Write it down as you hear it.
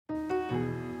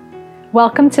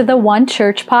Welcome to the One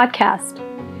Church podcast.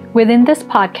 Within this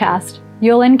podcast,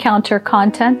 you'll encounter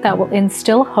content that will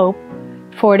instill hope,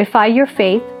 fortify your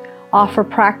faith, offer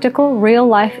practical,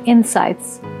 real-life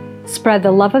insights, spread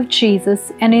the love of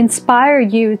Jesus, and inspire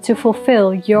you to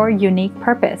fulfill your unique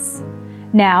purpose.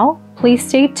 Now, please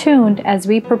stay tuned as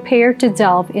we prepare to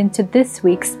delve into this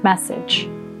week's message.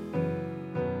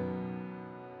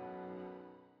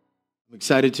 I'm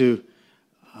excited to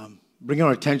bring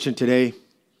our attention today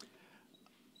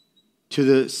to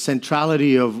the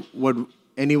centrality of what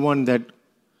anyone that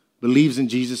believes in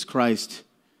Jesus Christ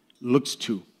looks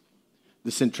to.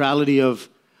 The centrality of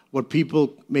what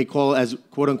people may call as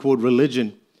quote-unquote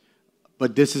religion.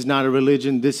 But this is not a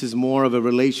religion. This is more of a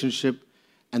relationship.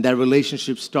 And that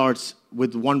relationship starts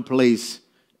with one place,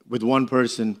 with one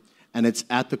person, and it's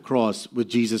at the cross with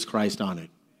Jesus Christ on it.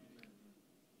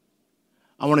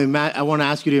 I want to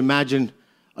ask you to imagine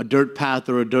a dirt path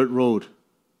or a dirt road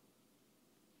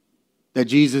that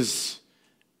Jesus,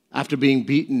 after being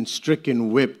beaten,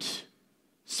 stricken, whipped,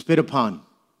 spit upon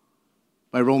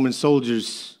by Roman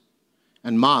soldiers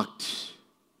and mocked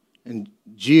and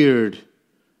jeered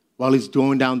while he's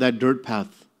going down that dirt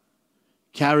path,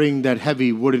 carrying that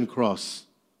heavy wooden cross.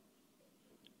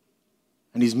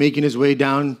 And he's making his way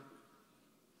down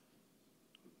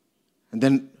and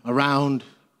then around,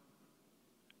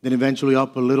 then eventually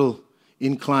up a little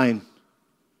incline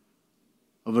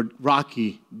of a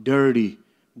rocky, dirty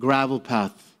gravel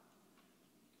path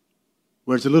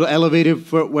where it's a little elevated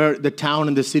for where the town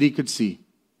and the city could see,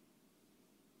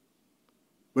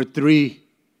 where 3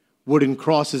 wooden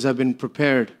crosses have been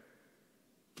prepared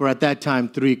for, at that time,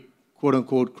 3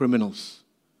 quote-unquote criminals,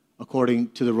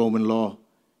 according to the Roman law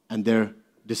and their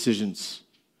decisions.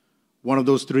 One of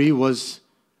those 3 was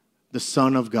the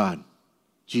Son of God,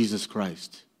 Jesus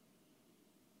Christ.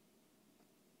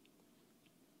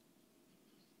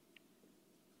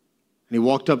 And he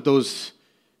walked up those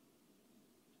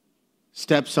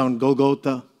steps on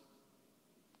Golgotha.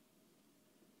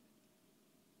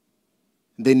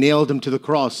 They nailed him to the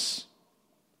cross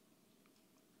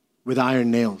with iron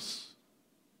nails.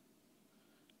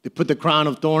 They put the crown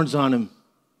of thorns on him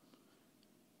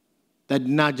that did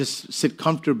not just sit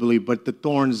comfortably, but the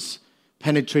thorns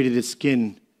penetrated his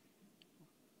skin.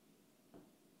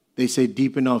 They say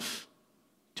deep enough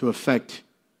to affect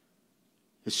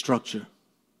his structure.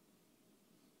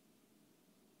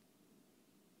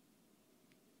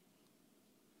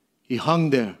 He hung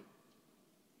there.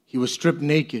 He was stripped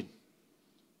naked.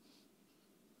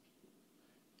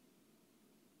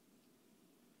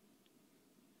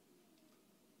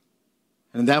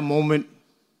 And in that moment,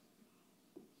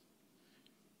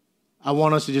 I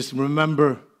want us to just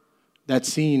remember that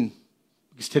scene.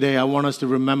 Because today I want us to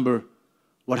remember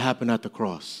what happened at the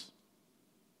cross.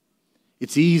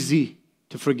 It's easy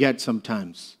to forget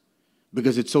sometimes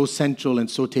because it's so central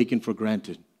and so taken for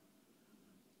granted.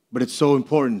 But it's so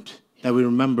important that we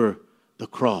remember the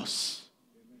cross.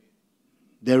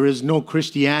 There is no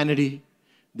Christianity,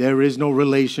 there is no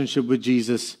relationship with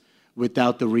Jesus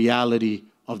without the reality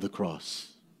of the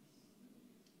cross.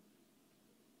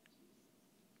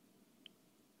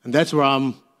 And that's where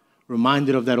I'm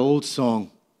reminded of that old song.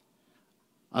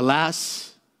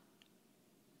 Alas,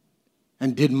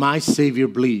 and did my Savior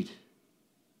bleed?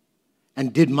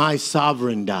 And did my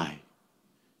sovereign die?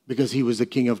 Because he was the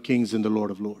King of Kings and the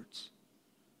Lord of Lords.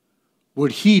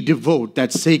 Would he devote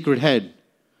that sacred head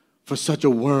for such a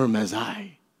worm as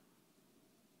I?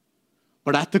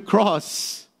 But at the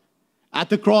cross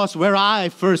where I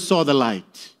first saw the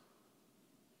light,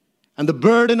 and the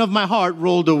burden of my heart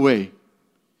rolled away,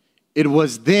 it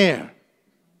was there,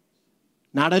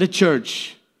 not at a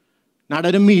church, not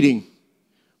at a meeting,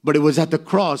 but it was at the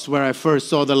cross where I first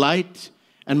saw the light,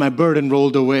 and my burden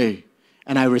rolled away,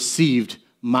 and I received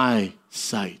my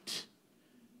sight.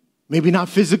 Maybe not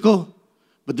physical,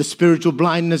 but the spiritual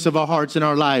blindness of our hearts and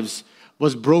our lives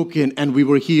was broken, and we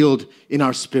were healed in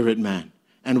our spirit, man.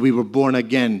 And we were born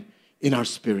again in our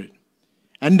spirit.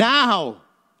 And now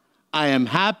I am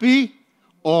happy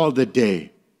all the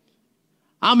day.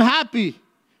 I'm happy,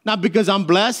 not because I'm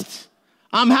blessed.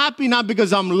 I'm happy not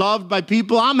because I'm loved by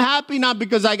people. I'm happy not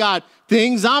because I got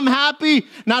things. I'm happy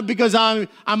not because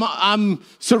I'm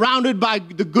surrounded by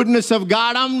the goodness of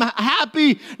God. I'm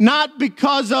happy not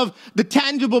because of the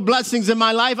tangible blessings in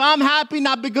my life. I'm happy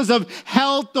not because of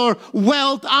health or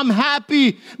wealth. I'm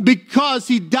happy because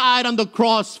he died on the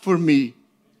cross for me.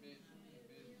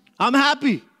 I'm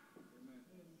happy.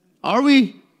 Are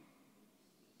we?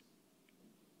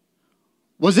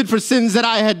 Was it for sins that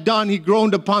I had done, he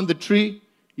groaned upon the tree?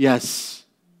 Yes,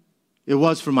 it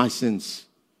was for my sins.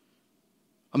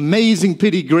 Amazing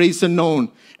pity, grace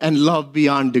unknown, and love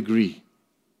beyond degree.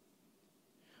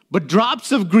 But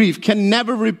drops of grief can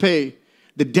never repay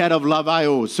the debt of love I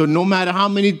owe. So no matter how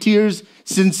many tears,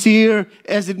 sincere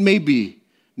as it may be,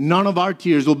 none of our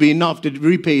tears will be enough to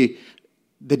repay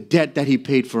the debt that he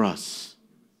paid for us.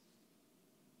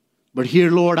 But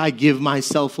here, Lord, I give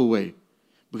myself away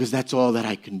because that's all that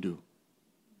I can do.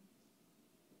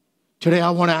 Today,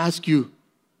 I want to ask you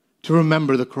to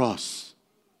remember the cross.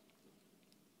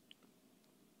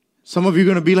 Some of you are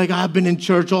going to be like, I've been in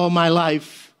church all my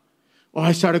life. Or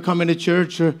I started coming to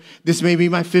church, or this may be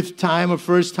my 5th time or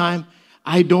first time.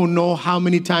 I don't know how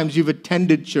many times you've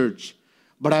attended church,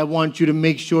 but I want you to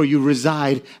make sure you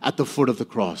reside at the foot of the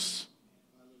cross.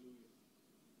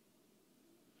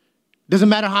 Doesn't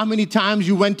matter how many times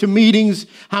you went to meetings,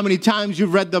 how many times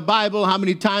you've read the Bible, how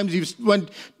many times you've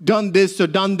done this or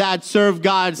done that, served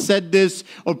God, said this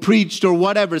or preached or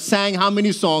whatever, sang how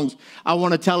many songs. I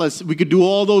want to tell us we could do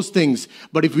all those things,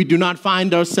 but if we do not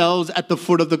find ourselves at the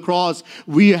foot of the cross,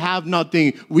 we have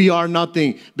nothing, we are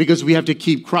nothing, because we have to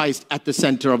keep Christ at the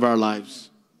center of our lives.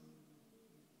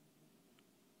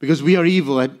 Because we are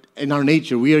evil in our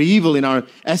nature, we are evil in our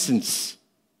essence.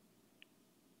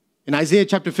 In Isaiah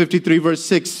chapter 53, verse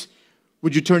 6,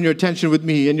 would you turn your attention with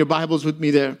me and your Bibles with me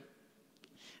there? And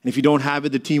if you don't have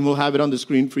it, the team will have it on the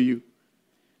screen for you.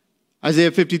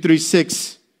 Isaiah 53,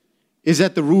 6 is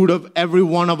at the root of every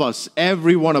one of us,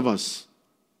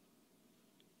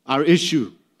 our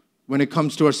issue when it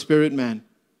comes to our spirit man.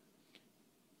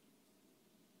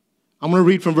 I'm going to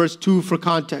read from verse 2 for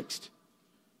context.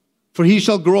 For he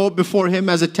shall grow up before him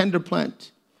as a tender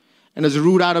plant and as a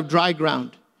root out of dry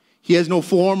ground. He has no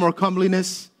form or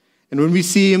comeliness, and when we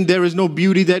see him, there is no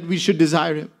beauty that we should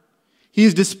desire him. He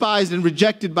is despised and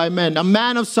rejected by men, a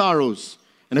man of sorrows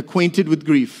and acquainted with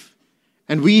grief.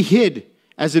 And we hid,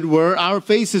 as it were, our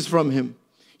faces from him.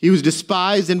 He was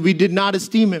despised, and we did not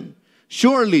esteem him.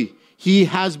 Surely he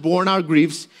has borne our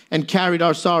griefs and carried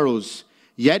our sorrows.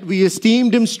 Yet we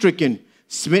esteemed him stricken,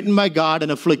 smitten by God,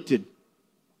 and afflicted.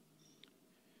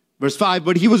 Verse 5,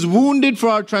 but he was wounded for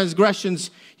our transgressions.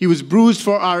 He was bruised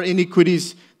for our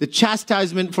iniquities. The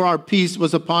chastisement for our peace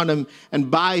was upon him,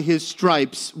 and by his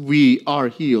stripes we are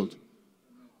healed.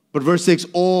 But verse 6,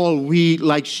 all we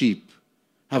like sheep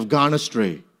have gone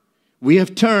astray. We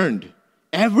have turned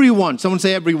everyone, someone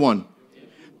say everyone,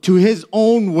 to his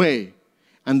own way.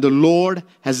 And the Lord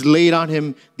has laid on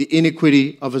him the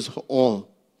iniquity of us all.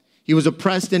 He was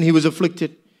oppressed and he was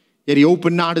afflicted. Yet he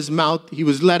opened not his mouth. He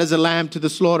was led as a lamb to the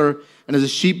slaughter, and as a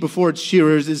sheep before its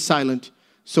shearers is silent,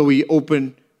 so he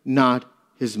opened not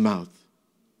his mouth.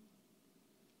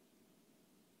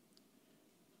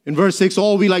 In verse 6,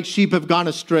 all we like sheep have gone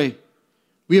astray.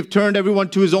 We have turned everyone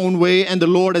to his own way, and the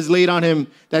Lord has laid on him,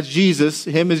 that's Jesus,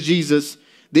 him is Jesus,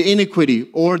 the iniquity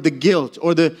or the guilt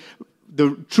or the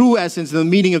true essence, the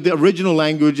meaning of the original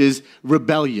language is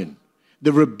rebellion.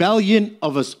 The rebellion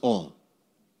of us all.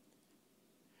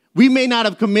 We may not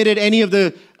have committed any of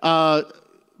the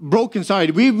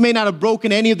we may not have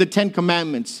broken any of the 10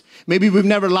 commandments. Maybe we've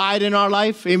never lied in our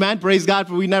life. Amen. Praise God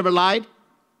for we never lied.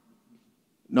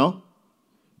 No?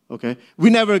 Okay. We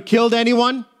never killed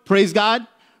anyone. Praise God.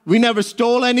 We never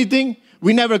stole anything.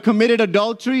 We never committed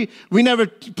adultery. We never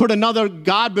put another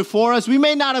God before us. We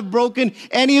may not have broken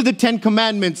any of the 10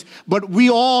 commandments, but we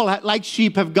all, like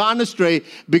sheep, have gone astray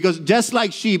because just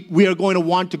like sheep, we are going to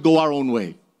want to go our own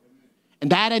way.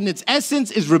 And that in its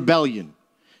essence is rebellion.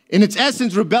 In its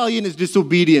essence, rebellion is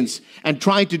disobedience and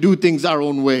trying to do things our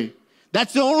own way.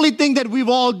 That's the only thing that we've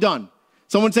all done.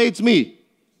 Someone say it's me.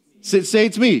 Say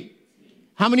it's me.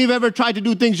 How many have ever tried to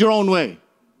do things your own way?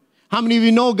 How many of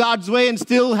you know God's way and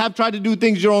still have tried to do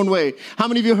things your own way? How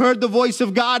many of you heard the voice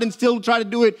of God and still try to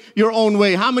do it your own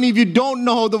way? How many of you don't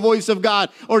know the voice of God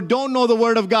or don't know the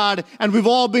word of God, and we've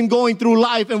all been going through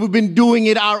life and we've been doing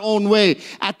it our own way?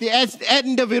 At the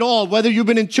end of it all, whether you've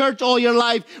been in church all your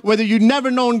life, whether you've never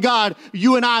known God,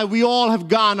 you and I, we all have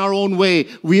gone our own way.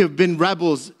 We have been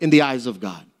rebels in the eyes of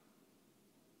God.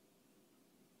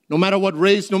 No matter what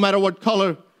race, no matter what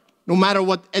color, no matter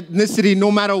what ethnicity,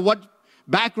 no matter what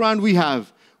background we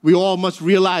have, we all must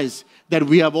realize that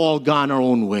we have all gone our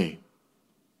own way.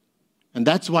 And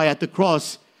that's why at the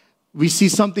cross, we see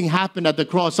something happen at the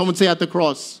cross. Someone say at the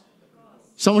cross.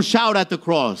 Someone shout at the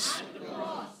cross.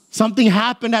 Something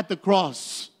happened at the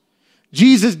cross.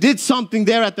 Jesus did something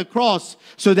there at the cross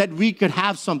so that we could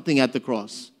have something at the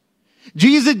cross.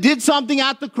 Jesus did something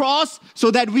at the cross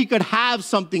so that we could have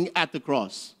something at the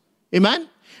cross. Amen?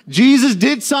 Jesus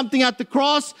did something at the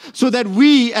cross so that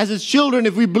we, as his children,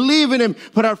 if we believe in him,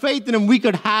 put our faith in him, we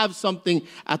could have something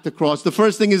at the cross. The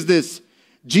first thing is this: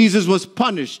 Jesus was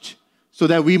punished so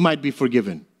that we might be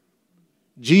forgiven.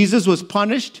 Jesus was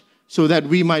punished so that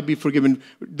we might be forgiven.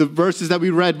 The verses that we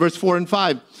read, verse 4 and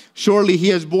 5. Surely he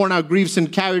has borne our griefs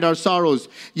and carried our sorrows.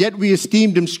 Yet we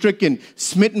esteemed him stricken,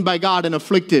 smitten by God and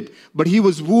afflicted. But he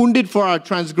was wounded for our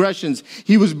transgressions.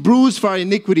 He was bruised for our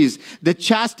iniquities. The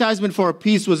chastisement for our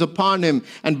peace was upon him,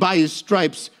 and by his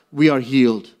stripes we are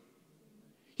healed.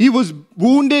 He was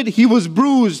wounded, he was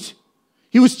bruised.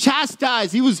 He was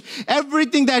chastised. He was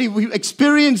everything that he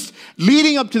experienced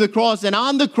leading up to the cross and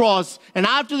on the cross and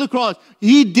after the cross.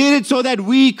 He did it so that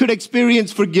we could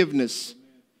experience forgiveness.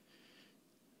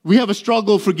 We have a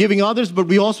struggle forgiving others, but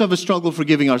we also have a struggle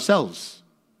forgiving ourselves.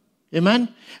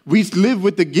 Amen? We live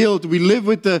with the guilt. We live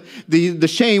with the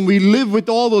shame. We live with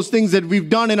all those things that we've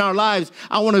done in our lives.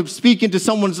 I want to speak into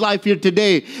someone's life here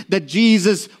today that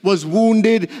Jesus was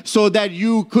wounded so that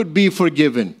you could be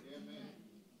forgiven.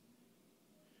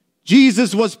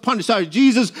 Jesus was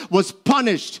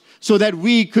punished so that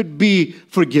we could be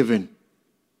forgiven.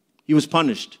 He was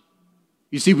punished.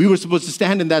 You see, we were supposed to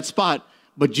stand in that spot,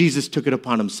 but Jesus took it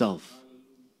upon himself.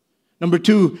 Number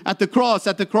 2, at the cross.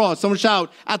 Someone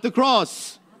shout, at the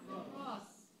cross.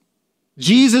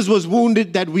 Jesus was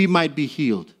wounded that we might be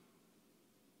healed.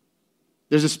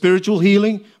 There's a spiritual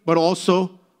healing, but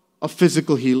also a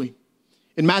physical healing.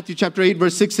 In Matthew chapter 8,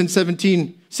 verse 6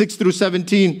 through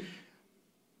 17,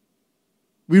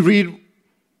 we read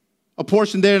a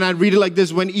portion there, and I read it like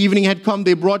this. When evening had come,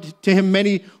 they brought to him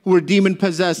many who were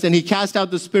demon-possessed, and he cast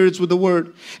out the spirits with the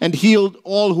word, and healed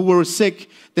all who were sick,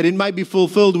 that it might be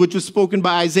fulfilled, which was spoken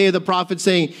by Isaiah the prophet,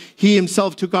 saying, he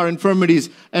himself took our infirmities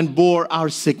and bore our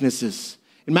sicknesses.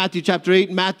 In Matthew chapter 8,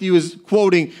 Matthew is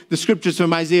quoting the scriptures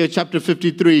from Isaiah chapter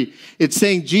 53. It's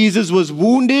saying Jesus was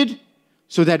wounded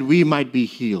so that we might be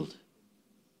healed.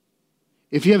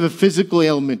 If you have a physical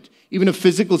ailment, even a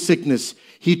physical sickness,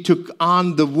 he took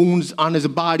on the wounds on his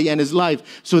body and his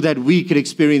life so that we could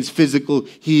experience physical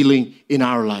healing in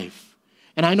our life.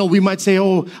 And I know we might say,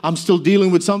 oh, I'm still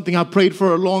dealing with something I prayed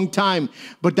for a long time.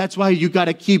 But that's why you got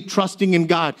to keep trusting in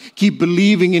God, keep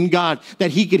believing in God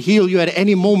that he could heal you at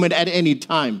any moment, at any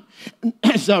time.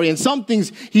 And some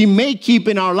things he may keep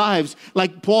in our lives.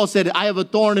 Like Paul said, I have a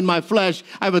thorn in my flesh.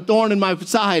 I have a thorn in my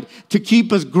side to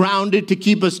keep us grounded, to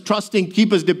keep us trusting,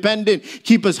 keep us dependent,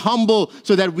 keep us humble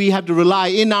so that we have to rely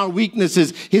in our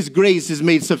weaknesses. His grace is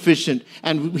made sufficient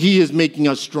and he is making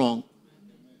us strong.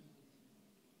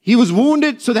 He was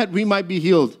wounded so that we might be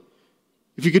healed.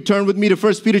 If you could turn with me to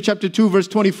 1 Peter chapter 2, verse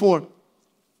 24.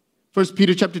 1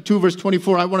 Peter chapter 2, verse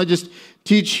 24. I want to just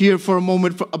teach here for a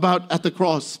moment about at the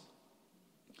cross.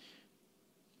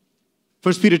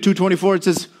 1 Peter 2:24, it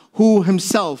says, who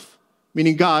himself,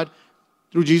 meaning God,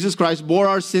 through Jesus Christ, bore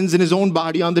our sins in his own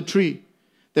body on the tree,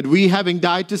 that we, having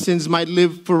died to sins, might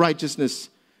live for righteousness,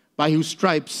 by whose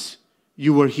stripes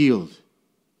you were healed.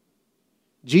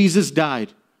 Jesus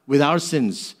died with our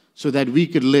sins so that we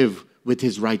could live with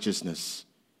his righteousness.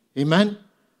 Amen?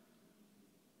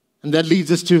 And that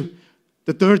leads us to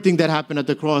the third thing that happened at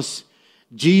the cross.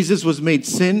 Jesus was made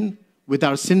sin with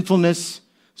our sinfulness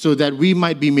so that we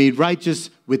might be made righteous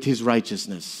with his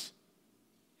righteousness.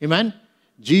 Amen?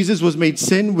 Jesus was made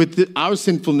sin with our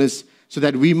sinfulness so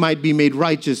that we might be made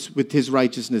righteous with his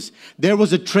righteousness. There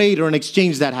was a trade or an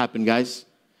exchange that happened, guys.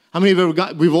 How many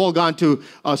have we've all gone to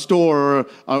a store or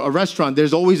a restaurant.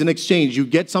 There's always an exchange. You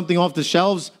get something off the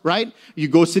shelves, right? You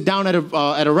go sit down at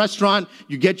a restaurant,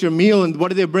 you get your meal, and what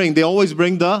do they bring? They always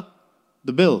bring the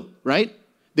bill, right?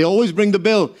 They always bring the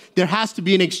bill. There has to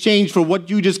be an exchange for what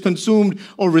you just consumed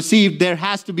or received. There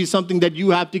has to be something that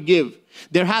you have to give.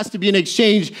 There has to be an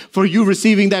exchange for you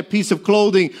receiving that piece of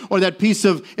clothing or that piece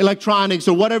of electronics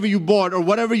or whatever you bought or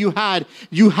whatever you had.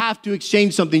 You have to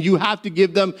exchange something. You have to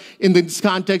give them, in this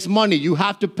context, money. You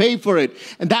have to pay for it.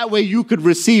 And that way you could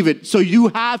receive it. So you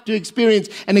have to experience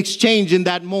an exchange in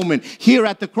that moment. Here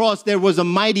at the cross, there was a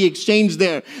mighty exchange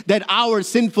there. That our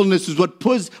sinfulness is what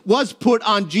was put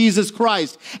on Jesus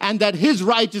Christ. And that his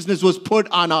righteousness was put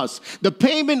on us. The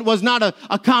payment was not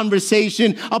a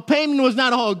conversation. A payment was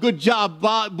not, oh, good job,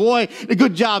 boy,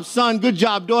 good job, son, good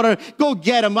job, daughter, go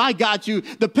get him, I got you.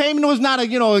 The payment was not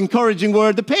a, encouraging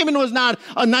word. The payment was not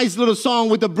a nice little song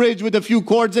with a bridge with a few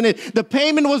chords in it. The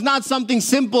payment was not something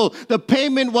simple. The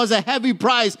payment was a heavy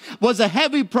price,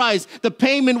 The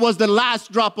payment was the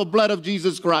last drop of blood of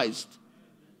Jesus Christ.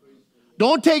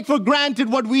 Don't take for granted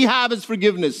what we have as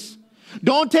forgiveness.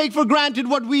 Don't take for granted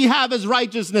what we have as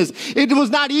righteousness. It was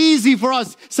not easy for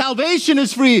us. Salvation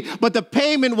is free, but the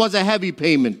payment was a heavy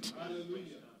payment.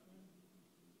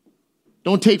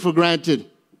 Don't take for granted.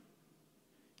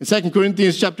 In 2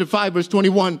 Corinthians chapter 5, verse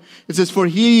 21, it says, "For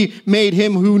he made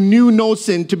him who knew no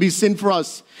sin to be sin for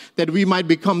us, that we might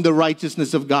become the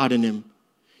righteousness of God in him."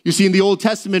 You see, in the Old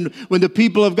Testament, when the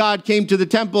people of God came to the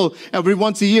temple every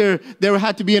once a year, there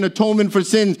had to be an atonement for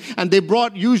sins. And they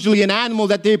brought usually an animal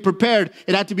that they prepared.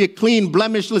 It had to be a clean,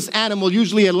 blemishless animal,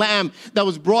 usually a lamb that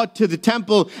was brought to the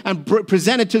temple and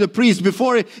presented to the priest.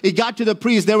 Before it got to the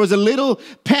priest, there was a little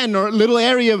pen or a little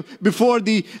area before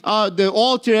the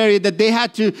altar area that they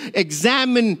had to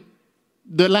examine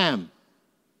the lamb.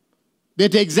 They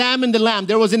had to examine the lamb.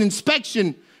 There was an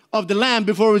inspection of the lamb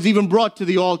before it was even brought to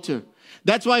the altar.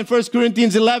 That's why in 1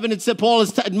 Corinthians 11, it said Paul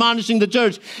is admonishing the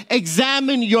church,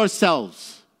 examine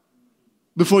yourselves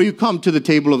before you come to the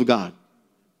table of God.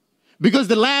 Because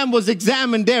the lamb was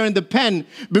examined there in the pen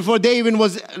before David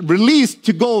was released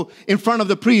to go in front of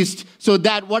the priest. So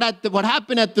that what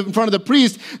happened in front of the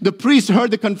priest heard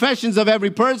the confessions of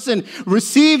every person,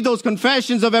 received those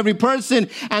confessions of every person,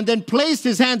 and then placed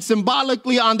his hand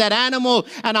symbolically on that animal.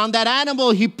 And on that animal,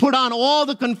 he put on all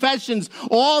the confessions,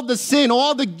 all the sin,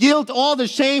 all the guilt, all the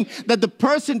shame that the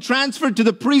person transferred to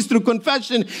the priest through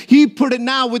confession. He put it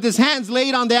now with his hands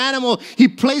laid on the animal. He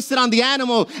placed it on the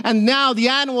animal, and now the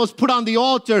animal is put on the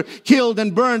altar, killed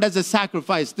and burned as a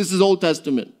sacrifice. This is Old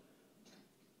Testament.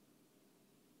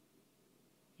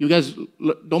 You guys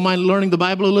don't mind learning the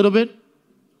Bible a little bit?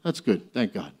 That's good.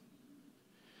 Thank God.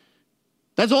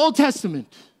 That's Old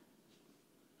Testament.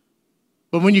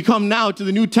 But when you come now to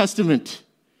the New Testament,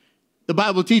 the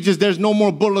Bible teaches there's no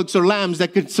more bullocks or lambs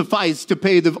that could suffice to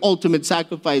pay the ultimate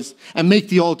sacrifice and make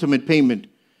the ultimate payment.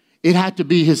 It had to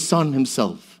be his son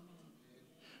himself.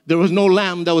 There was no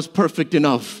lamb that was perfect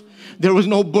enough. There was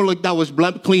no bullock that was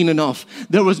clean enough.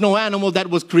 There was no animal that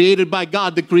was created by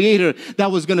God, the Creator,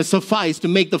 that was going to suffice to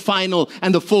make the final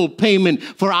and the full payment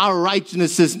for our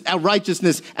righteousness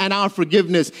and our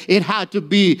forgiveness. It had to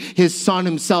be his son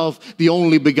himself, the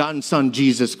only begotten Son,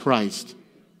 Jesus Christ.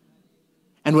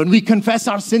 And when we confess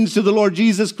our sins to the Lord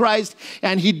Jesus Christ,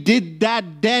 and he did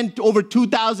that dent over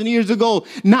 2,000 years ago,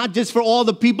 not just for all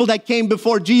the people that came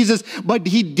before Jesus, but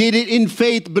he did it in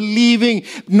faith, believing,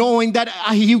 knowing that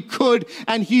he could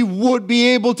and he would be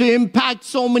able to impact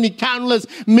so many countless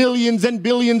millions and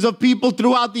billions of people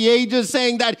throughout the ages,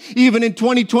 saying that even in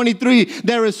 2023,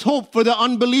 there is hope for the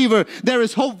unbeliever, there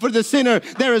is hope for the sinner,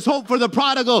 there is hope for the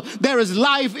prodigal, there is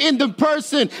life in the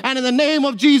person and in the name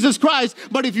of Jesus Christ.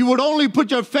 But if you would only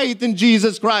put your faith in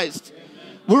Jesus Christ.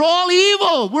 Amen. We're all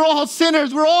evil. We're all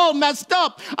sinners. We're all messed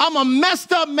up. I'm a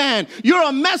messed up man. You're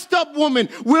a messed up woman.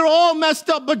 We're all messed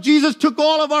up, but Jesus took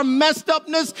all of our messed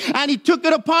upness and he took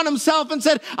it upon himself and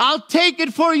said, I'll take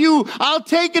it for you. I'll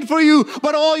take it for you.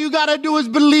 But all you got to do is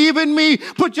believe in me.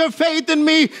 Put your faith in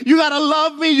me. You got to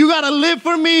love me. You got to live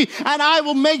for me. And I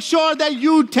will make sure that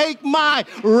you take my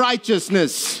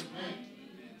righteousness.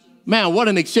 Man, what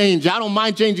an exchange. I don't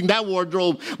mind changing that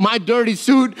wardrobe. My dirty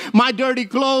suit, my dirty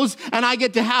clothes, and I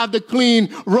get to have the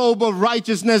clean robe of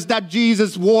righteousness that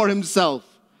Jesus wore himself.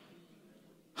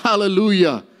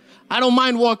 Hallelujah. I don't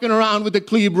mind walking around with the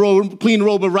clean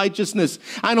robe of righteousness.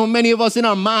 I know many of us in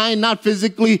our mind, not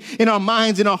physically, in our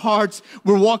minds, in our hearts,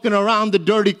 we're walking around the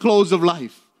dirty clothes of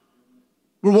life.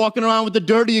 We're walking around with the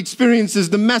dirty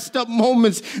experiences, the messed up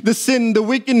moments, the sin, the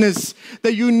wickedness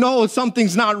that you know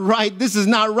something's not right. This is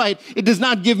not right. It does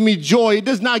not give me joy. It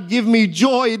does not give me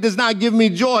joy. It does not give me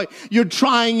joy. You're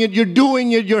trying it. You're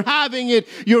doing it. You're having it.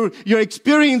 You're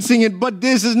experiencing it, but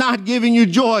this is not giving you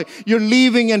joy. You're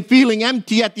leaving and feeling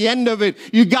empty at the end of it.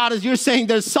 You're saying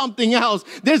there's something else.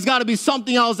 There's got to be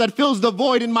something else that fills the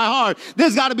void in my heart.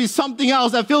 There's got to be something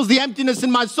else that fills the emptiness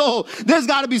in my soul. There's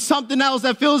got to be something else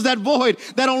that fills that void.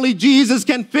 That only Jesus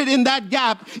can fit in that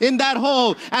gap, in that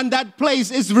hole, and that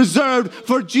place is reserved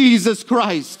for Jesus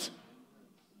Christ.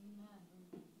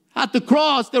 At the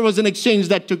cross, there was an exchange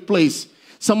that took place.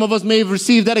 Some of us may have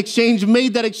received that exchange,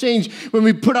 made that exchange when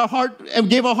we put our heart and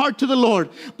gave our heart to the Lord.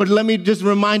 But let me just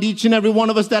remind each and every one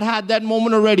of us that had that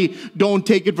moment already, don't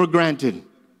take it for granted.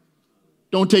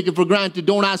 Don't take it for granted.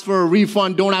 Don't ask for a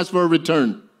refund. Don't ask for a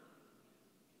return.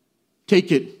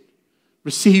 Take it.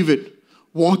 Receive it.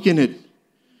 Walk in it.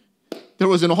 There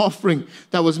was an offering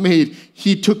that was made.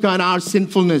 He took on our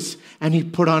sinfulness and he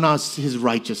put on us his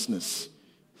righteousness.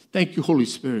 Thank you, Holy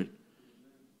Spirit.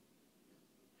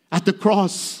 At the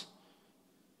cross,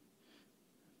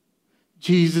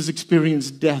 Jesus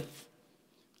experienced death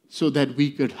so that we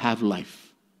could have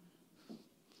life.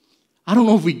 I don't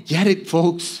know if we get it,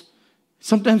 folks.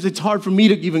 Sometimes it's hard for me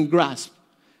to even grasp.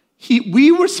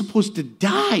 We were supposed to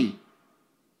die.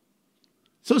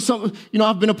 So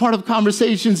I've been a part of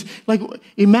conversations, like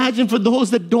imagine for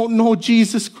those that don't know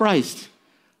Jesus Christ.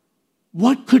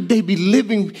 What could they be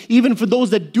living, even for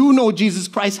those that do know Jesus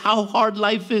Christ, how hard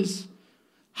life is,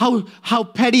 how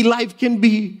petty life can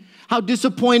be, how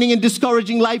disappointing and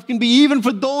discouraging life can be, even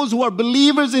for those who are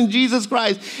believers in Jesus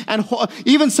Christ. And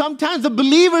even sometimes the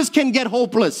believers can get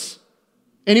hopeless.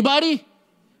 Anybody?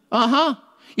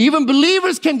 Even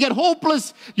believers can get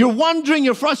hopeless. You're wondering,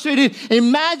 you're frustrated.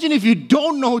 Imagine if you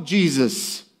don't know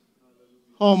Jesus.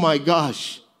 Oh my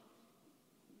gosh.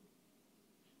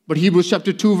 But Hebrews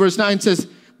chapter 2 verse 9 says,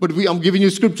 I'm giving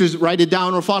you scriptures, write it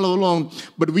down or follow along.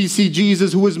 But we see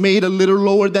Jesus, who was made a little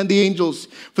lower than the angels,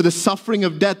 for the suffering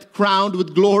of death, crowned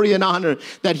with glory and honor,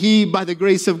 that he, by the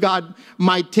grace of God,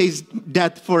 might taste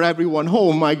death for everyone.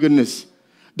 Oh my goodness.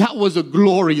 That was a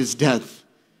glorious death.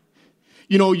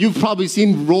 You know, you've probably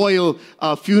seen royal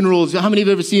funerals. How many of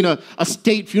you have ever seen a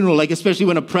state funeral? Like, especially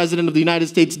when a president of the United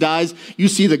States dies, you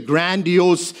see the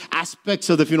grandiose aspects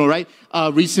of the funeral, right?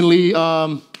 Recently,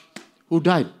 who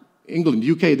died? England,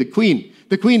 UK, the Queen.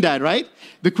 The Queen died, right?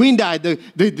 The Queen died.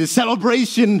 The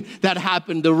celebration that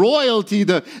happened, the royalty,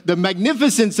 the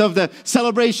magnificence of the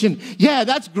celebration. Yeah,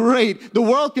 that's great. The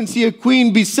world can see a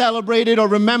queen be celebrated or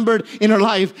remembered in her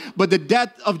life. But the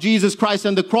death of Jesus Christ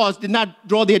on the cross did not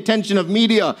draw the attention of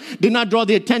media, did not draw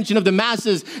the attention of the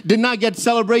masses, did not get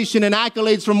celebration and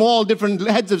accolades from all different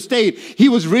heads of state. He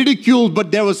was ridiculed,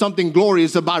 but there was something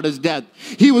glorious about his death.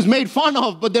 He was made fun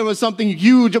of, but there was something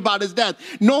huge about his death.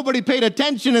 Nobody paid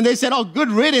attention, and they said, oh, good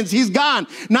riddance, he's gone.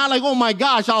 Not like, oh my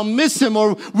gosh, I'll miss him,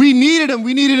 or we needed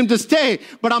him to stay.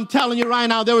 But I'm telling you right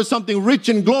now, there was something rich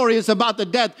and glorious about the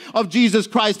death of Jesus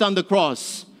Christ on the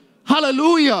cross.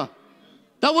 Hallelujah.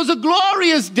 That was a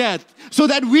glorious death so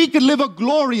that we could live a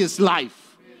glorious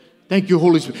life. Thank you,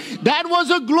 Holy Spirit. That was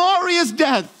a glorious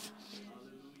death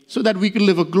so that we could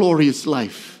live a glorious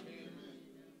life.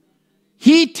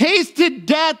 He tasted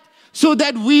death so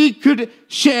that we could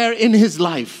share in his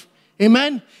life.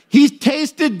 Amen. He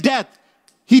tasted death.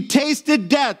 He tasted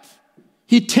death.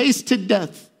 He tasted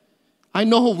death. I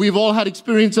know we've all had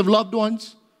experience of loved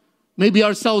ones. Maybe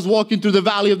ourselves walking through the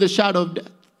valley of the shadow of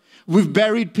death. We've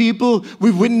buried people.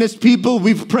 We've witnessed people.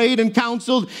 We've prayed and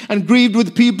counseled and grieved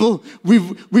with people.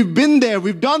 We've been there.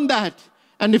 We've done that.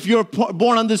 And if you're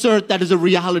born on this earth, that is a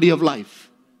reality of life.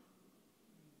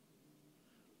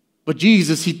 But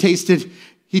Jesus, he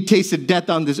tasted death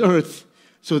on this earth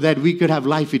so that we could have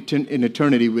life in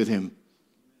eternity with him.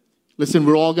 Listen,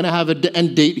 we're all going to have an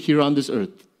end date here on this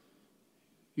earth.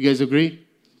 You guys agree?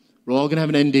 We're all going to have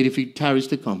an end date if he tarries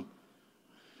to come.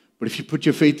 But if you put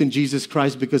your faith in Jesus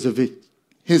Christ because of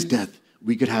his death,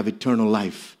 we could have eternal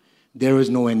life. There is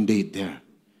no end date there.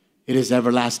 It is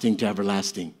everlasting to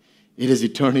everlasting. It is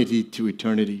eternity to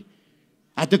eternity.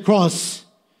 At the cross,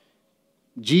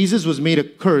 Jesus was made a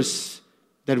curse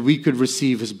that we could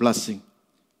receive his blessing.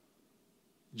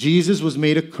 Jesus was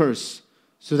made a curse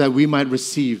so that we might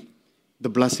receive the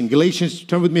blessing.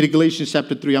 Turn with me to Galatians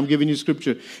chapter 3. I'm giving you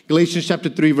scripture. Galatians chapter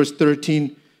 3, verse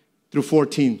 13 through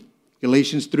 14.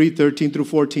 Galatians 3, 13 through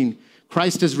 14.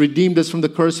 Christ has redeemed us from the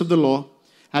curse of the law,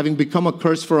 having become a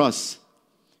curse for us.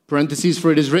 Parentheses,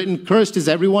 for it is written, cursed is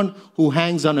everyone who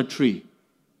hangs on a tree.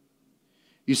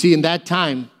 You see, in that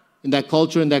time, in that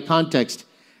culture, in that context,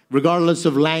 regardless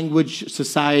of language,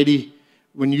 society,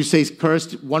 when you say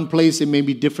cursed, one place it may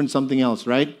be different something else,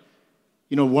 right?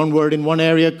 You know, one word in one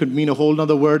area could mean a whole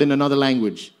other word in another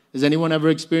language. Has anyone ever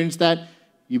experienced that?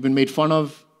 You've been made fun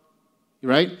of,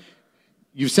 right?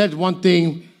 You said one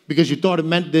thing because you thought it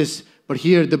meant this, but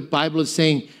here the Bible is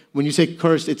saying, when you say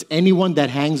cursed, it's anyone that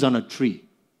hangs on a tree.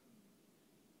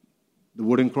 The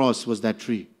wooden cross was that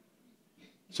tree.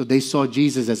 So they saw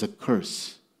Jesus as a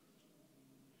curse.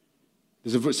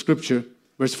 There's a scripture,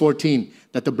 verse 14,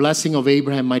 that the blessing of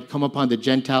Abraham might come upon the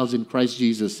Gentiles in Christ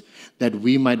Jesus, that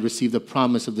we might receive the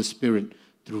promise of the Spirit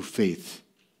through faith.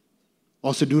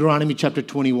 Also, Deuteronomy chapter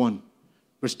 21,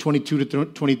 verse 22 to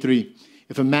 23.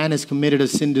 If a man has committed a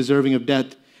sin deserving of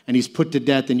death, and he's put to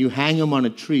death, and you hang him on a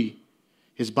tree,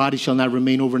 his body shall not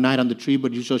remain overnight on the tree,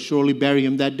 but you shall surely bury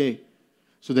him that day,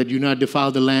 so that you not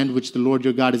defile the land which the Lord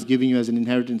your God is giving you as an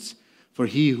inheritance. For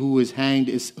he who is hanged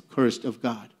is accursed of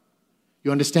God.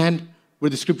 You understand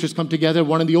where the scriptures come together?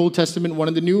 One in the Old Testament, one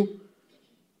in the New.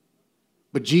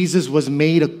 But Jesus was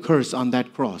made a curse on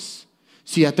that cross.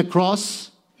 See, at the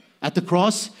cross,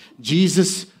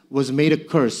 Jesus was made a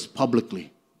curse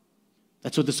publicly.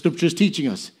 That's what the scripture is teaching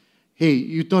us. Hey,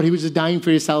 you thought he was just dying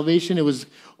for your salvation? It was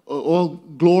all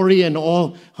glory and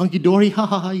all hunky-dory? Ha,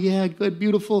 ha, ha, yeah, good,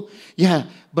 beautiful. Yeah,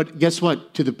 but guess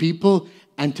what? To the people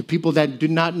and to people that do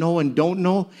not know and don't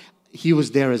know, he was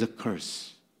there as a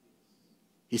curse.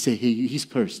 He said he's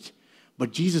cursed.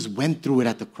 But Jesus went through it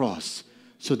at the cross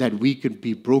so that we could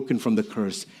be broken from the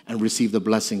curse and receive the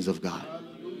blessings of God.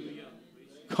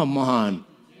 Come on.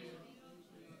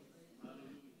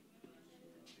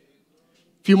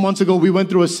 A few months ago, we went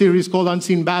through a series called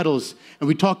Unseen Battles, and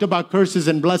we talked about curses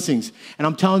and blessings. And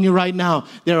I'm telling you right now,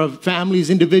 there are families,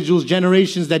 individuals,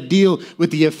 generations that deal with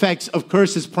the effects of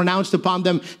curses pronounced upon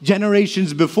them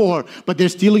generations before, but they're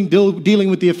still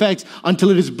dealing with the effects until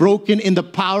it is broken in the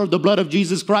power of the blood of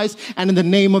Jesus Christ and in the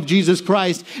name of Jesus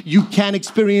Christ. You can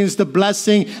experience the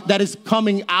blessing that is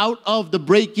coming out of the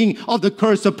breaking of the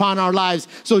curse upon our lives.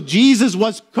 So Jesus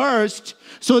was cursed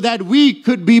so that we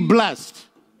could be blessed.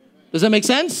 Does that make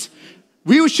sense?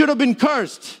 We should have been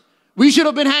cursed. We should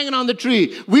have been hanging on the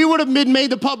tree. We would have been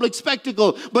made the public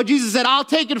spectacle. But Jesus said, I'll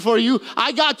take it for you.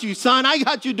 I got you, son. I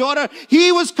got you, daughter.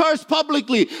 He was cursed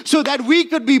publicly so that we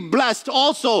could be blessed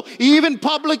also. Even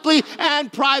publicly and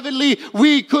privately,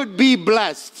 we could be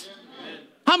blessed.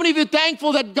 How many of you are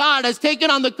thankful that God has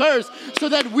taken on the curse so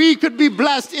that we could be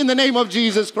blessed in the name of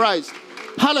Jesus Christ?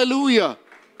 Hallelujah.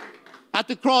 At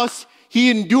the cross, he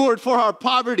endured for our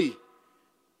poverty,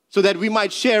 so that we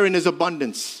might share in his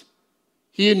abundance.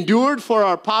 He endured for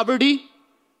our poverty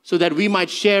so that we might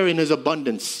share in his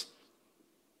abundance.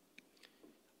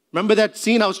 Remember that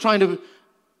scene I was trying to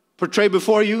portray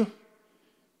before you?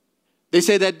 They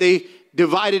say that they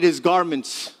divided his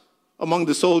garments among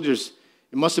the soldiers.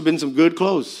 It must have been some good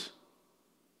clothes.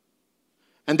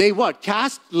 And they what?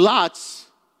 Cast lots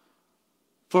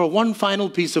for one final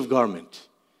piece of garment.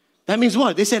 That means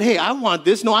what? They said, hey, I want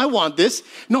this. No, I want this.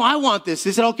 No, I want this.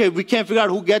 They said, okay, we can't figure out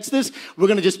who gets this. We're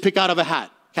going to just pick out of a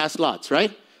hat. Cast lots,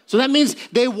 right? So that means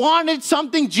they wanted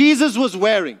something Jesus was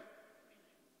wearing.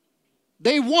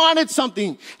 They wanted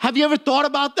something. Have you ever thought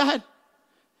about that?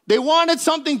 They wanted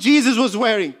something Jesus was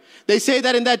wearing. They say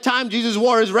that in that time, Jesus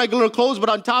wore his regular clothes, but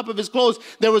on top of his clothes,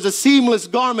 there was a seamless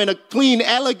garment, a clean,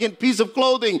 elegant piece of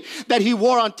clothing that he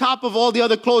wore on top of all the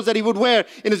other clothes that he would wear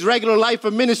in his regular life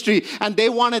of ministry. And they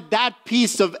wanted that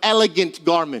piece of elegant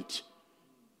garment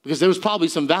because there was probably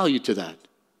some value to that.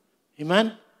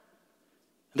 Amen?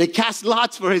 They cast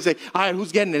lots for it. Say, all right,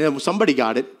 who's getting it? And somebody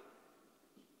got it. It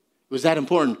was that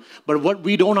important. But what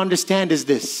we don't understand is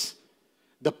this.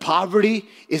 The poverty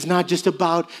is not just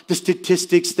about the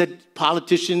statistics that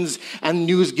politicians and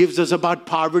news gives us about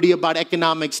poverty, about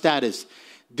economic status.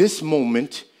 This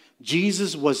moment,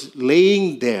 Jesus was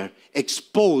laying there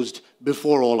exposed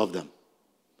before all of them.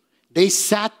 They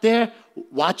sat there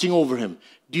watching over him.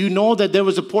 Do you know that there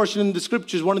was a portion in the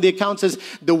scriptures, one of the accounts says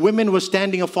the women were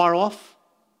standing afar off?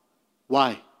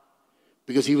 Why?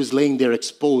 Because he was laying there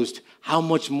exposed. How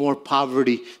much more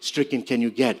poverty-stricken can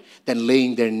you get than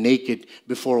laying there naked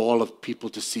before all of people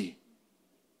to see?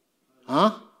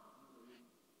 Huh?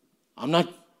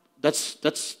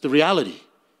 That's the reality.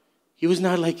 He was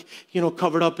not like,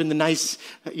 covered up in the nice,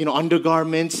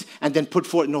 undergarments and then put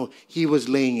forth. No, he was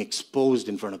laying exposed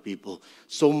in front of people.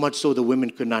 So much so the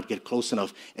women could not get close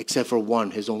enough except for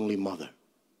one, his only mother.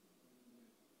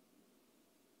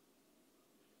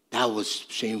 That was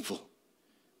shameful.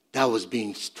 That was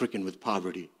being stricken with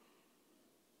poverty.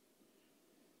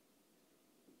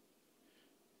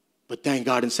 But thank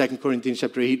God in 2 Corinthians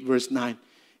chapter 8, verse 9,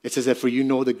 it says that for you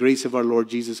know the grace of our Lord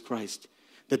Jesus Christ,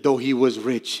 that though he was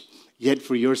rich, yet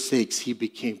for your sakes he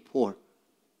became poor,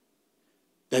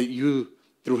 that you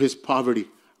through his poverty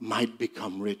might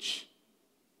become rich.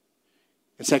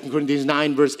 In 2 Corinthians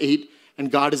 9, verse 8,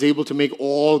 and God is able to make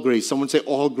all grace, someone say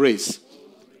all grace,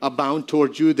 abound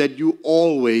towards you, that you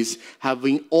always,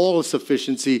 having all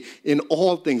sufficiency in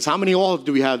all things. How many all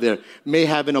do we have there? May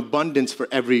have an abundance for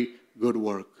every good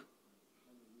work.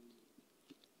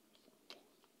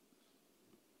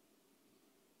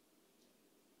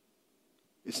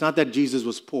 It's not that Jesus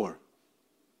was poor.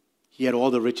 He had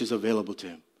all the riches available to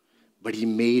him. But he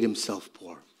made himself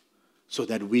poor so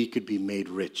that we could be made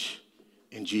rich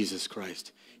in Jesus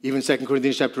Christ. Even 2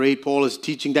 Corinthians chapter 8, Paul is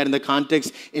teaching that in the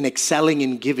context in excelling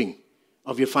in giving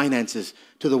of your finances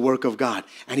to the work of God.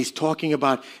 And he's talking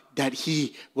about that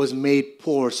he was made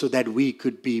poor so that we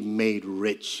could be made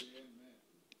rich.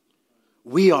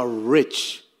 We are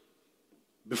rich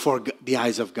before the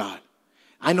eyes of God.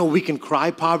 I know we can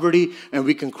cry poverty and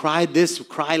we can cry this,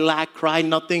 cry lack, cry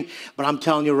nothing. But I'm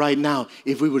telling you right now,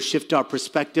 if we would shift our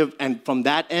perspective and from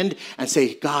that end and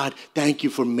say, God, thank you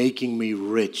for making me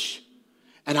rich.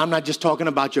 And I'm not just talking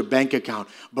about your bank account,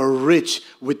 but rich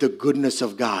with the goodness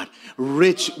of God,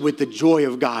 rich with the joy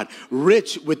of God,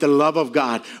 rich with the love of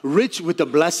God, rich with the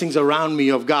blessings around me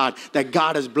of God that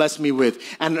God has blessed me with.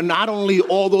 And not only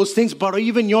all those things, but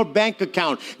even your bank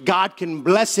account, God can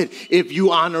bless it if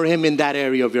you honor him in that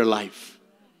area of your life.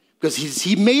 Because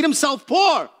he made himself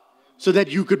poor so that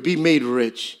you could be made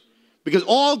rich. Because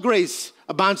all grace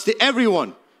abounds to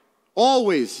everyone,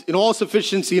 always, in all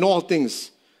sufficiency, in all things,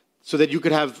 so that you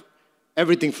could have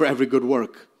everything for every good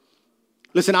work.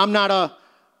 Listen, I'm not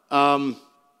a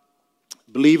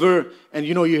believer, and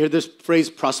you hear this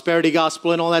phrase, prosperity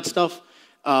gospel and all that stuff.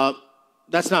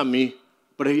 That's not me.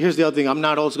 But here's the other thing. I'm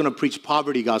not also going to preach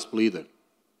poverty gospel either.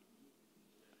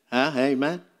 Hey,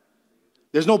 man.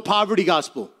 There's no poverty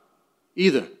gospel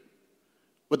either.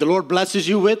 What the Lord blesses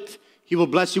you with, He will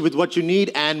bless you with what you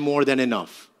need and more than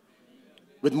enough.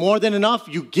 With more than enough,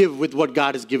 you give with what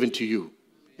God has given to you.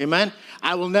 Amen?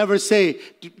 I will never say,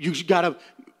 you gotta,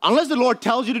 unless the Lord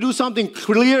tells you to do something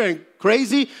clear and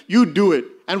crazy, you do it,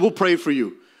 and we'll pray for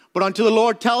you. But until the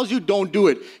Lord tells you, don't do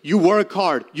it. You work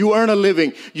hard. You earn a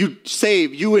living. You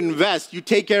save. You invest. You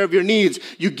take care of your needs.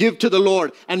 You give to the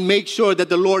Lord and make sure that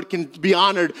the Lord can be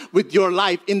honored with your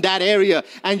life in that area.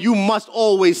 And you must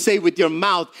always say with your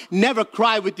mouth, never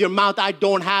cry with your mouth, I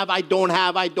don't have, I don't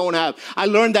have, I don't have. I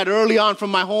learned that early on from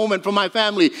my home and from my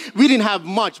family. We didn't have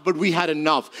much, but we had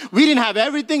enough. We didn't have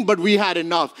everything, but we had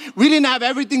enough. We didn't have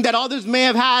everything that others may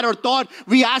have had or thought.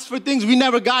 We asked for things. We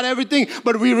never got everything,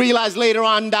 but we realized later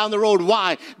on down the road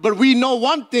why. But we know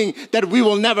one thing, that we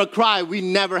will never cry. We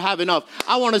never have enough.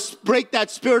 I want to break that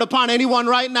spirit upon anyone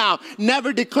right now.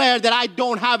 Never declare that I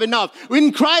don't have enough.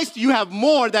 In Christ, you have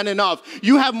more than enough.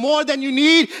 You have more than you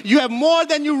need. You have more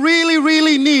than you really,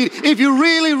 really need if you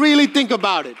really, really think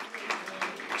about it.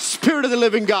 Spirit of the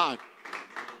living God.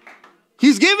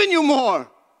 He's given you more.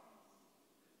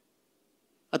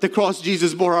 At the cross,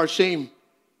 Jesus bore our shame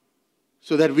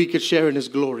so that we could share in His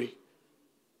glory.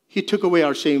 He took away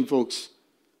our shame, folks.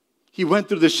 He went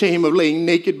through the shame of laying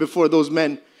naked before those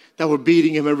men that were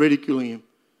beating Him and ridiculing Him.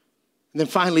 And then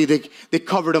finally, they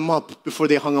covered Him up before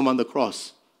they hung Him on the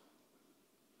cross.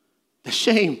 The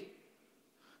shame.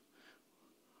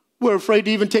 We're afraid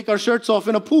to even take our shirts off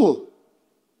in a pool.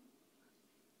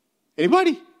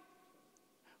 Anybody?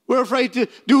 We're afraid to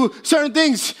do certain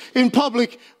things in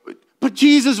public. But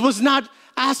Jesus was not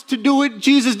asked to do it.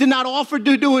 Jesus did not offer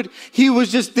to do it. He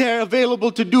was just there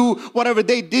available to do whatever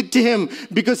they did to Him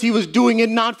because He was doing it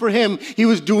not for Him. He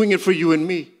was doing it for you and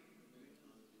me.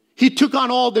 He took on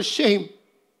all the shame.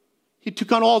 He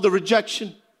took on all the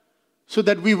rejection so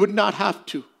that we would not have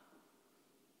to.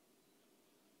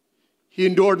 He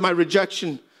endured my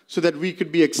rejection so that we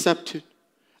could be accepted.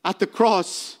 At the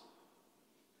cross,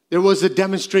 there was a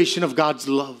demonstration of God's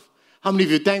love. How many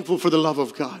of you are thankful for the love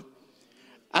of God?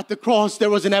 At the cross, there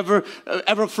was an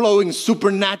ever-flowing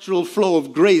supernatural flow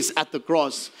of grace at the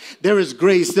cross. There is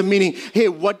grace, the meaning, hey,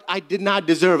 what I did not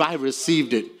deserve, I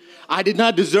received it. I did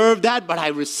not deserve that, but I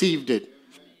received it.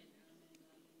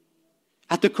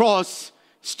 At the cross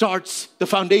starts the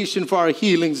foundation for our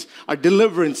healings, our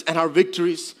deliverance, and our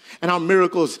victories, and our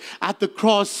miracles. At the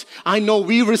cross, I know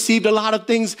we received a lot of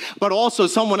things, but also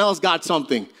someone else got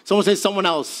something. Someone say someone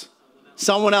else.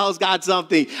 Someone else got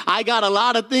something. I got a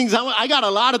lot of things. I got a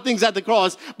lot of things at the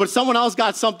cross, but someone else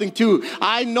got something too.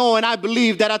 I know and I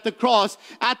believe that at the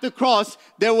cross,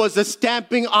 there was a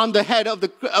stamping on the head of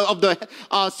the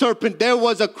serpent. There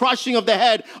was a crushing of the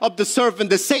head of the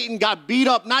serpent. The Satan got beat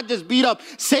up, not just beat up.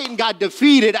 Satan got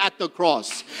defeated at the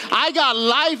cross. I got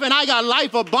life and I got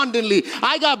life abundantly.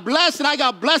 I got blessed and I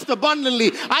got blessed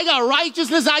abundantly. I got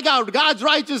righteousness. I got God's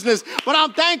righteousness. But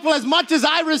I'm thankful as much as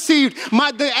I received,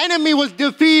 the enemy was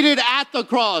defeated at the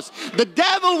cross. The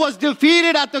devil was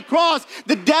defeated at the cross.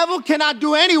 The devil cannot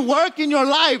do any work in your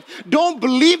life. Don't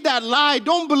believe that lie.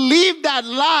 Don't believe that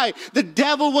lie. The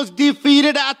devil was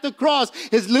defeated at the cross.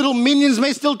 His little minions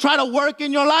may still try to work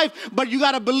in your life, but you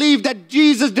got to believe that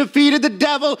Jesus defeated the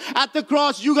devil at the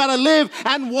cross. You got to live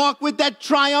and walk with that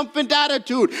triumphant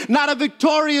attitude, not a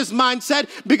victorious mindset,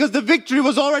 because the victory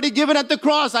was already given at the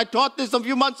cross. I taught this a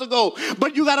few months ago,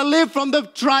 but you got to live from the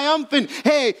triumphant.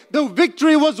 Hey, the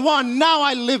victory was won. Now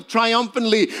I live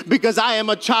triumphantly because I am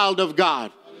a child of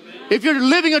God. Amen. If you're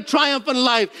living a triumphant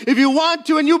life, if you want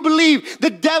to and you believe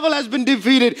the devil has been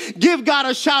defeated, give God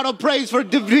a shout of praise for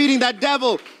defeating that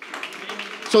devil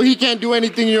so he can't do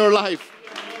anything in your life.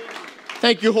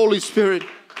 Thank you, Holy Spirit.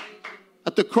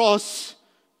 At the cross,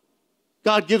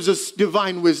 God gives us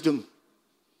divine wisdom.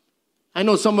 I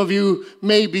know some of you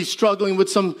may be struggling with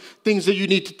some things that you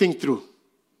need to think through.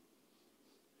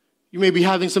 You may be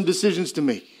having some decisions to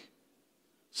make,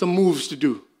 some moves to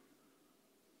do.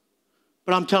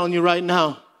 But I'm telling you right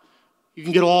now, you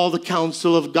can get all the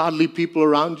counsel of godly people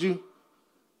around you,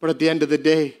 but at the end of the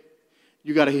day,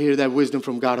 you got to hear that wisdom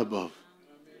from God above.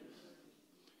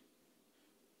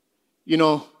 You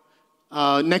know,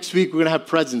 next week we're going to have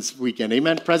Presence Weekend.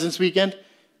 Amen? Presence Weekend.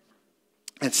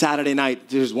 And Saturday night,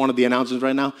 there's one of the announcements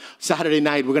right now. Saturday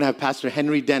night, we're going to have Pastor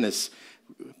Henry Dennis.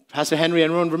 Pastor Henry,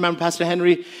 everyone remember Pastor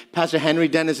Henry? Pastor Henry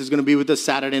Dennis is going to be with us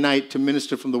Saturday night to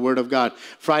minister from the Word of God.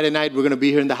 Friday night, we're going to be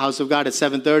here in the house of God at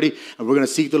 7:30, and we're going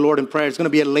to seek the Lord in prayer. It's going to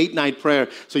be a late night prayer,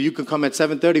 so you can come at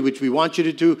 7:30, which we want you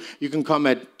to do. You can come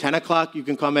at 10 o'clock. You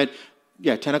can come at,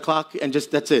 10 o'clock, and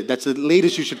just that's it. That's the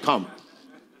latest you should come,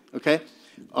 okay?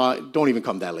 Don't even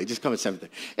come that late. Just come at 7:30.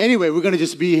 Anyway, we're going to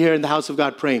just be here in the house of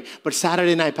God praying. But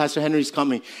Saturday night, Pastor Henry's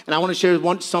coming. And I want to share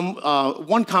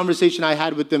one conversation I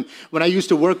had with him when I used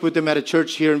to work with him at a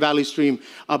church here in Valley Stream,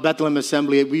 Bethlehem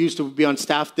Assembly. We used to be on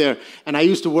staff there. And I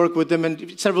used to work with him.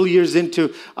 And several years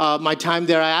into my time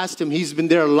there, I asked him, he's been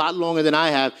there a lot longer than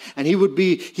I have. And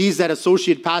he's that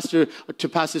associate pastor to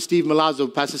Pastor Steve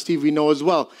Milazzo. Pastor Steve we know as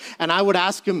well. And I would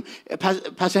ask him,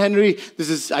 Pastor Henry,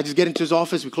 I just get into his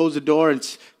office, we close the door, and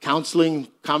it's counseling,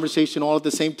 conversation all at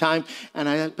the same time. And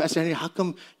I asked Pastor Henry, how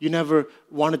come you never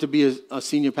wanted to be a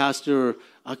senior pastor, or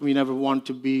how come you never wanted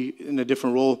to be in a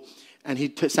different role? And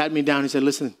he sat me down and said,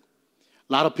 listen,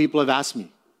 a lot of people have asked me.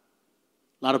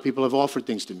 A lot of people have offered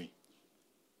things to me.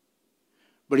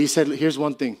 But he said, here's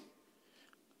one thing.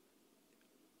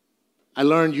 I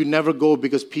learned you never go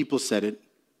because people said it.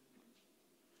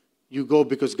 You go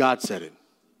because God said it.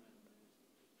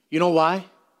 You know why?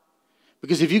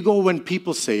 Because if you go when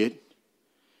people say it,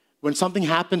 when something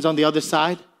happens on the other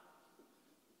side,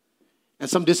 and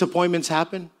some disappointments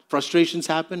happen, frustrations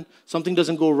happen, something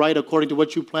doesn't go right according to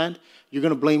what you planned, you're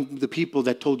going to blame the people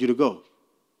that told you to go.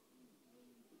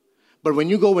 But when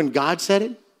you go when God said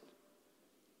it,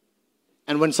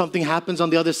 and when something happens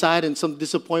on the other side and some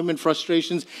disappointment,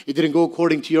 frustrations, it didn't go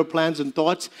according to your plans and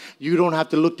thoughts, you don't have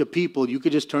to look to people. You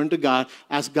could just turn to God,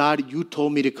 ask God, you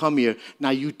told me to come here. Now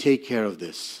you take care of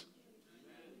this.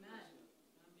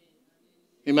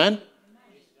 Amen?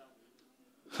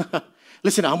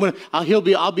 Listen,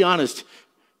 I'll be honest.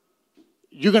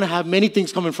 You're going to have many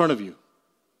things come in front of you.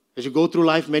 As you go through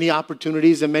life, many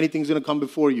opportunities and many things are going to come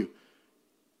before you.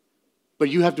 But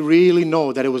you have to really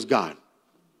know that it was God.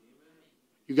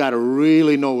 You got to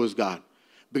really know it was God.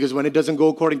 Because when it doesn't go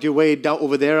according to your way down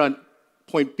over there on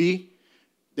point B,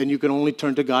 then you can only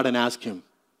turn to God and ask Him.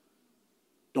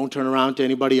 Don't turn around to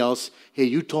anybody else. Hey,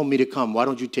 you told me to come. Why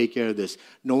don't you take care of this?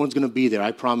 No one's going to be there.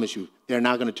 I promise you. They're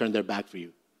not going to turn their back for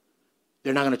you.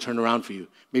 They're not going to turn around for you.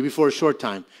 Maybe for a short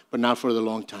time, but not for the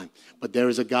long time. But there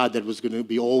is a God that was going to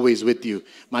be always with you.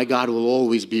 My God will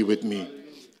always be with me.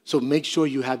 So make sure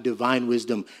you have divine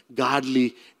wisdom,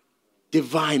 godly,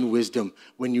 divine wisdom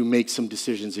when you make some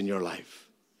decisions in your life.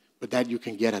 But that you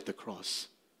can get at the cross.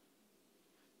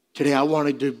 Today, I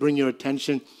wanted to bring your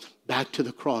attention back to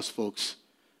the cross, folks.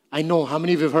 I know how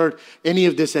many of you have heard any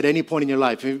of this at any point in your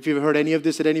life. If you've heard any of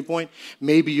this at any point,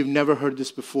 maybe you've never heard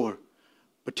this before.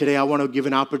 But today I want to give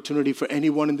an opportunity for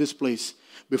anyone in this place,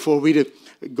 before we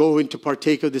go into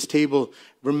partake of this table,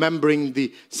 remembering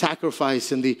the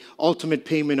sacrifice and the ultimate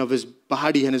payment of His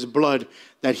body and His blood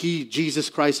that He, Jesus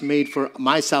Christ, made for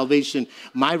my salvation,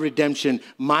 my redemption,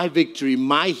 my victory,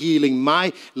 my healing,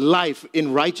 my life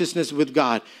in righteousness with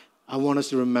God. I want us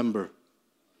to remember,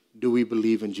 do we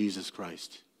believe in Jesus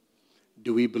Christ?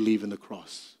 Do we believe in the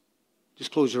cross?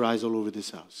 Just close your eyes all over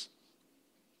this house.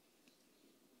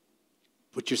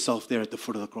 Put yourself there at the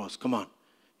foot of the cross. Come on.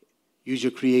 Use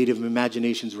your creative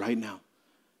imaginations right now.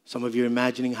 Some of you are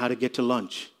imagining how to get to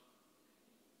lunch,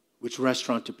 which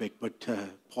restaurant to pick, but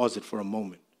pause it for a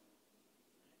moment.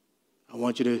 I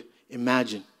want you to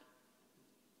imagine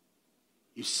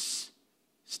you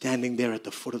standing there at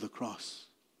the foot of the cross,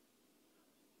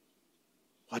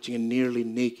 watching a nearly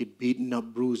naked, beaten up,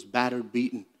 bruised, battered,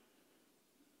 beaten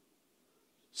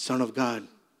Son of God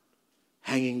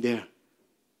hanging there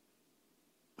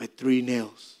by 3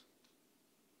 nails,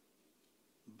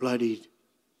 bloodied.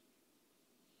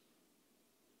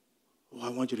 Oh, I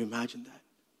want you to imagine that.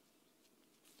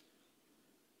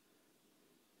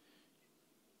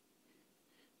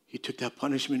 He took that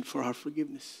punishment for our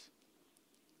forgiveness.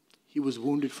 He was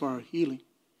wounded for our healing.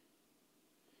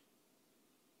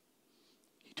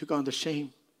 He took on the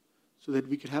shame so that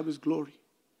we could have His glory.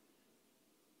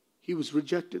 He was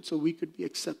rejected so we could be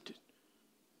accepted.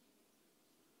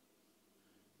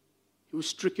 He was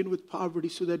stricken with poverty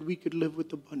so that we could live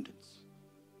with abundance.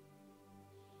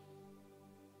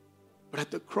 But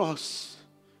at the cross,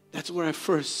 that's where I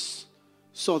first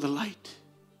saw the light.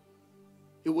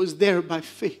 It was there by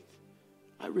faith.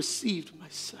 I received my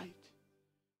sight.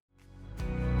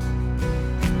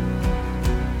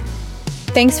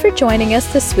 Thanks for joining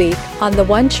us this week on the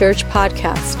One Church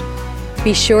podcast.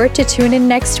 Be sure to tune in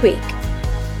next week.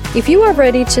 If you are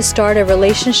ready to start a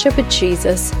relationship with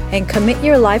Jesus and commit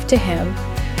your life to Him,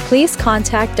 please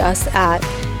contact us at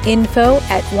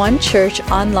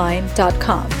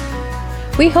info@onechurchonline.com.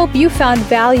 We hope you found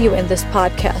value in this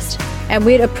podcast, and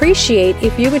we'd appreciate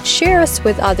if you would share us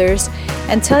with others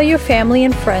and tell your family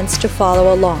and friends to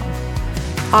follow along.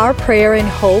 Our prayer and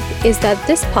hope is that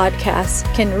this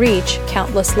podcast can reach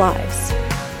countless lives.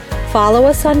 Follow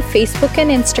us on Facebook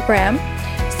and Instagram.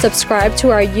 Subscribe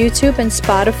to our YouTube and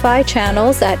Spotify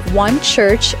channels at One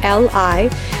Church LI,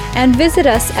 and visit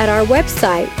us at our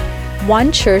website,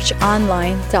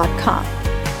 onechurchonline.com.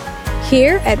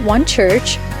 Here at One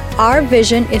Church, our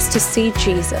vision is to see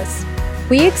Jesus.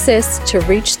 We exist to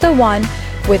reach the one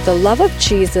with the love of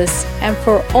Jesus and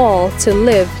for all to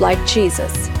live like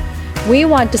Jesus. We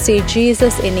want to see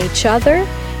Jesus in each other,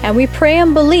 and we pray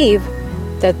and believe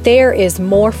that there is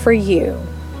more for you.